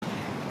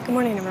Good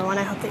morning, everyone.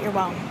 I hope that you're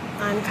well.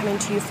 I'm coming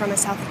to you from a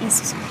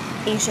Southeast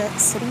Asia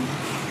city.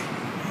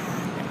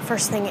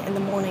 First thing in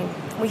the morning,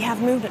 we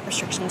have movement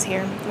restrictions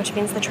here, which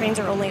means the trains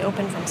are only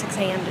open from 6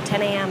 a.m. to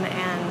 10 a.m.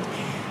 and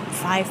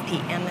 5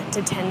 p.m.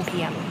 to 10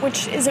 p.m.,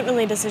 which isn't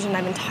really a decision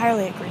I've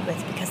entirely agreed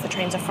with because the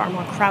trains are far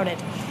more crowded.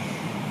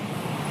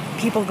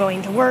 People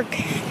going to work,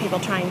 people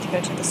trying to go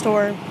to the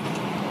store.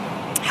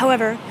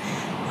 However,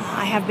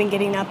 I have been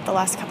getting up the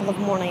last couple of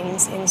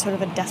mornings in sort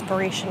of a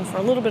desperation for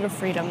a little bit of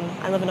freedom.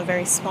 I live in a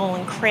very small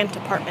and cramped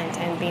apartment,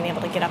 and being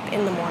able to get up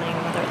in the morning,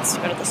 whether it's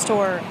to go to the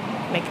store,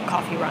 make a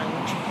coffee run,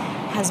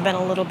 has been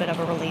a little bit of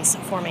a release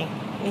for me.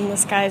 I mean, the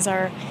skies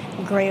are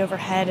gray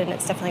overhead, and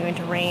it's definitely going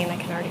to rain. I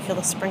can already feel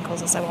the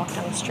sprinkles as I walk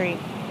down the street.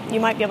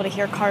 You might be able to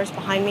hear cars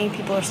behind me.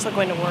 People are still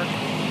going to work.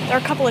 There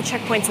are a couple of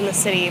checkpoints in the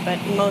city, but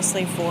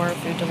mostly for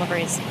food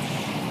deliveries.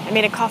 I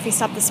made a coffee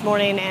stop this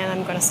morning, and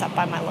I'm going to stop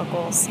by my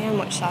local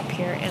sandwich shop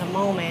here in a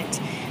moment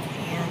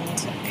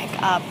and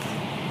pick up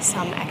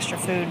some extra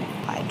food.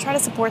 I try to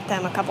support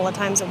them a couple of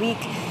times a week,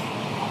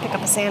 pick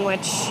up a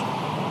sandwich.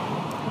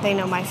 They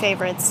know my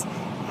favorites,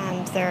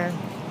 and they're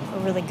a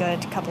really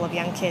good couple of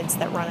young kids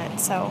that run it,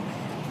 so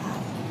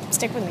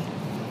stick with me.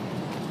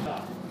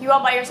 You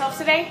all by yourselves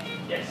today?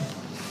 Yes.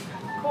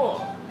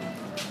 Cool.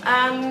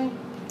 I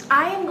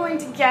am going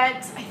to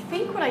get, I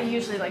think what I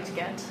usually like to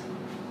get.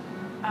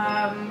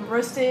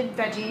 Roasted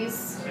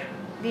veggies,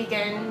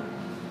 vegan,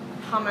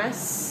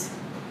 hummus,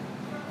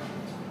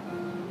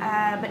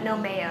 but no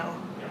mayo.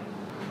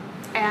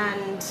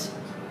 And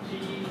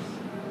Cheese.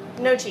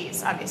 no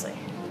cheese, obviously.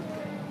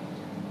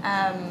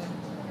 And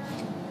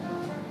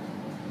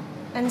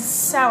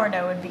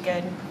sourdough would be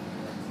good.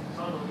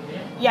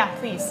 Yeah,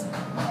 please.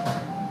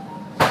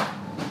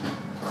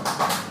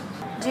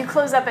 Do you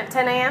close up at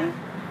 10 a.m.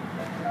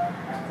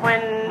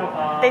 when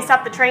they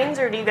stop the trains,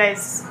 or do you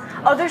guys...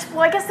 Oh,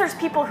 I guess there's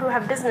people who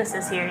have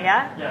businesses here,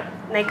 yeah? Yeah.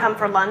 And they come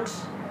for lunch.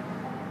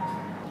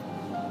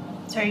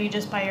 So are you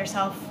just by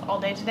yourself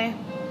all day today?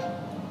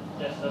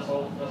 Yes, that's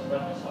all. That's by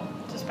myself.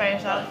 Just by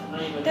yourself?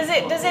 Not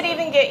Does it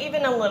even get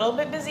even a little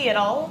bit busy at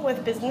all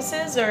with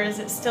businesses, or is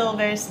it still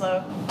very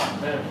slow?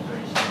 Very,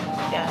 very slow.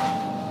 Yeah.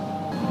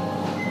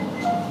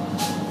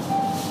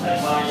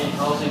 And my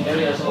housing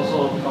area has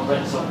also become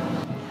red zone.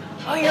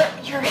 Oh,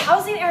 your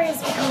housing area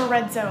has become a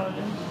red zone.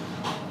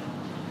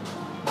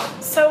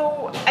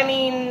 So, I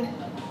mean,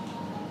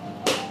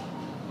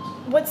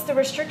 what's the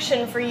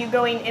restriction for you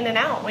going in and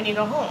out when you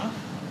go home?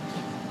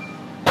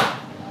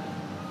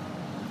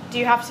 Do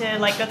you have to,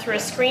 like, go through a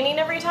screening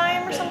every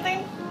time or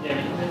something? Yeah,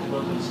 you have to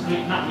go to the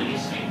screen, not really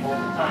screen all the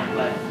time,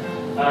 but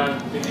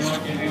if you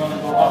want to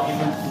go out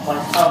even by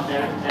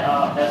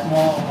out there's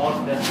more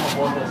borders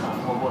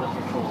and more border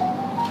control.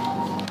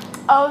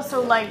 Oh,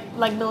 so like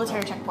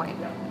military checkpoint.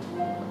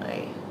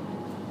 Right.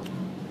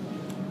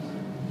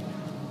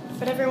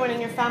 But everyone in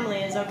your family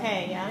is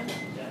okay, yeah?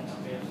 Yeah,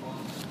 okay.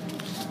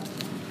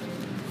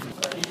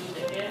 But you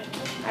take care.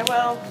 I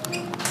will.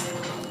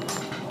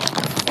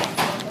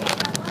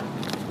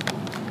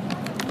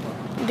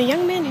 The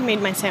young man who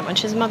made my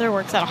sandwich, his mother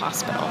works at a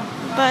hospital,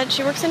 but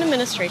she works in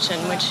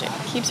administration, which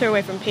keeps her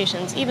away from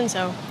patients. Even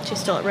so, she's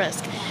still at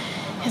risk.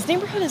 His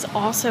neighborhood is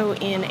also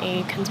in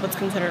what's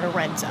considered a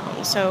red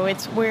zone, so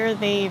it's where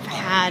they've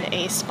had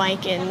a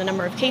spike in the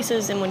number of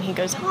cases, and when he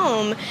goes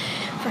home,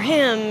 for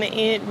him,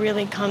 it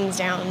really comes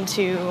down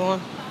to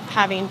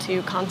having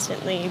to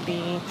constantly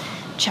be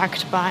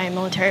checked by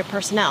military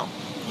personnel.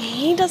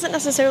 He doesn't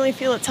necessarily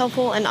feel it's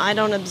helpful, and I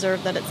don't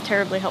observe that it's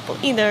terribly helpful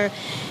either.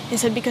 He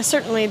said because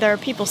certainly there are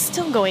people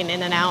still going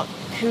in and out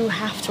who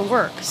have to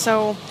work,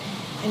 so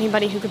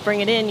anybody who could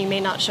bring it in, you may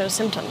not show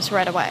symptoms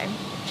right away.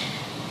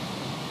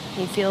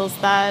 He feels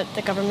that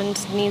the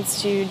government needs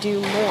to do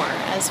more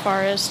as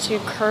far as to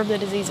curb the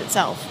disease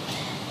itself.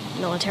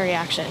 Military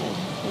action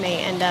may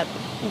end up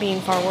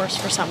being far worse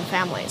for some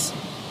families,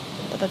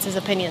 but that's his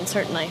opinion,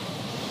 certainly.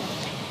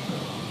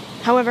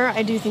 However,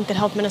 I do think that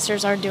health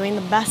ministers are doing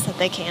the best that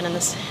they can in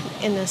this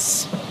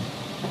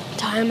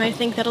time. I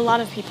think that a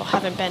lot of people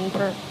haven't been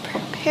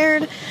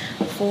prepared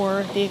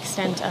for the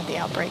extent of the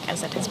outbreak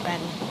as it has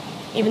been.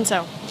 Even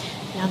so,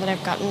 now that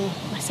I've gotten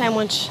my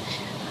sandwich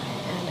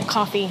and a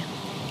coffee,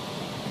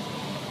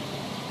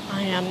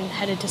 I am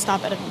headed to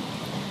stop at a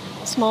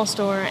small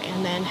store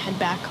and then head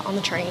back on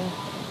the train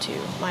to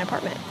my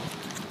apartment.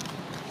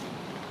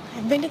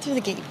 I've made it through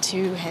the gate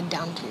to head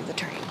down to the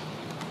train.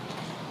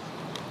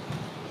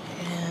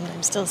 And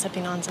I'm still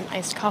sipping on some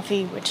iced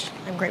coffee, which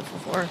I'm grateful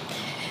for.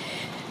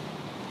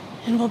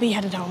 And we'll be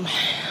headed home.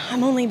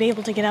 I'm only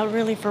able to get out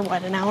really for,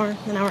 an hour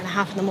and a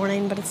half in the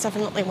morning, but it's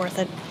definitely worth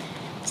it.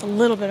 It's a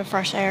little bit of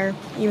fresh air,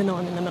 even though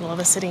I'm in the middle of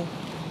a city.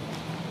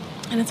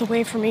 And it's a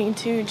way for me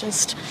to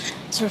just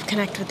sort of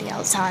connect with the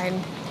outside.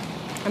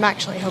 I'm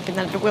actually hoping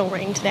that it will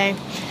rain today.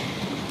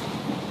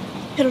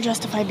 It'll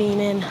justify being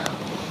in.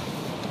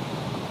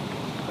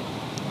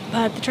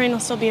 But the train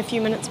will still be a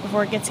few minutes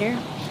before it gets here,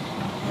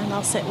 and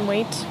I'll sit and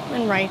wait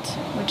and write,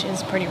 which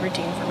is pretty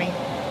routine for me.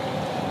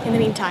 In the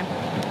meantime,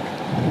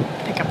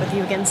 pick up with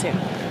you again soon.